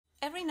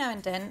Every now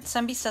and then,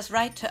 somebody says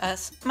right to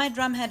us, my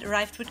drumhead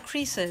arrived with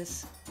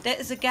creases. There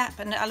is a gap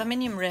in the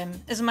aluminium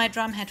rim. Is my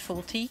drumhead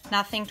faulty?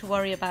 Nothing to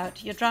worry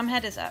about. Your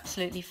drumhead is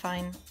absolutely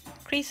fine.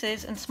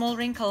 Creases and small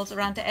wrinkles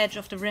around the edge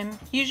of the rim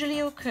usually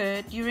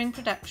occur during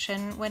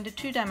production when the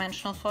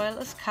two-dimensional foil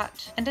is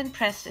cut and then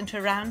pressed into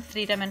a round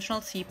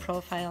three-dimensional C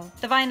profile.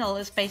 The vinyl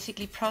is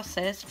basically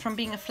processed from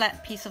being a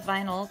flat piece of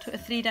vinyl to a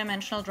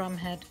three-dimensional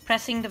drumhead.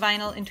 Pressing the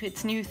vinyl into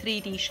its new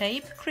 3D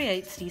shape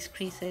creates these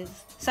creases.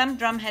 Some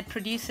drumhead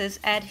producers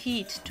add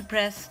heat to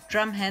press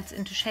drumheads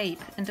into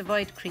shape and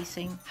avoid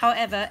creasing.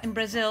 However, in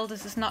Brazil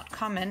this is not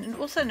common and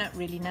also not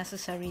really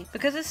necessary,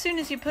 because as soon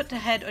as you put the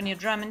head on your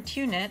drum and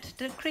tune it,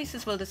 the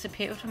creases will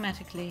disappear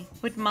automatically.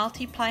 With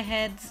multi-ply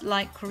heads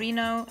like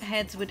korino,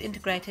 heads with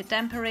integrated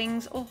damper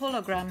rings or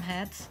hologram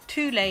heads,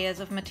 2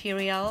 layers of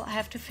material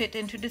have to fit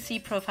into the C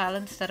profile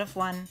instead of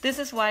 1. This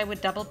is why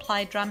with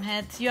double-ply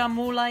drumheads you are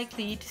more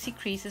likely to see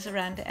creases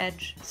around the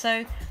edge.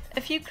 So, a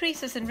few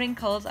creases and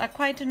wrinkles are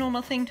quite a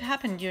normal thing to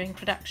happen during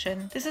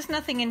production. This is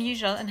nothing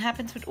unusual and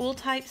happens with all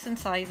types and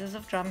sizes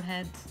of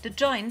drumheads. The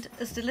joint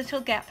is the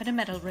little gap in the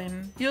metal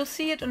rim. You'll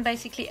see it on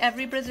basically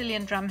every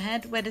Brazilian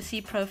drumhead where the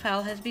C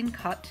profile has been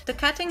cut. The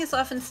cutting is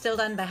often still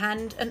done by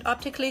hand and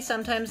optically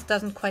sometimes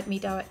doesn't quite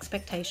meet our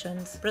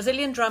expectations.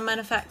 Brazilian drum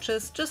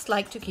manufacturers just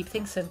like to keep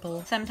things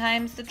simple.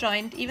 Sometimes the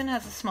joint even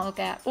has a small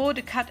gap, or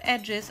the cut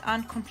edges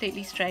aren't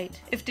completely straight.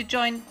 If the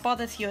joint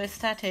bothers your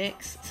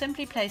aesthetics,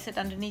 simply place it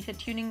underneath a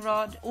tuning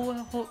rod or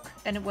a hook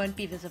and it won't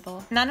be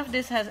visible. None of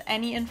this has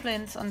any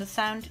influence on the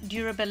sound,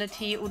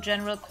 durability or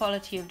general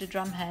quality of the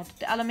drumhead.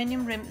 The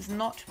aluminium rim is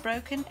not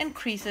broken and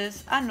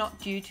creases are not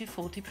due to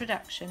faulty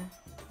production.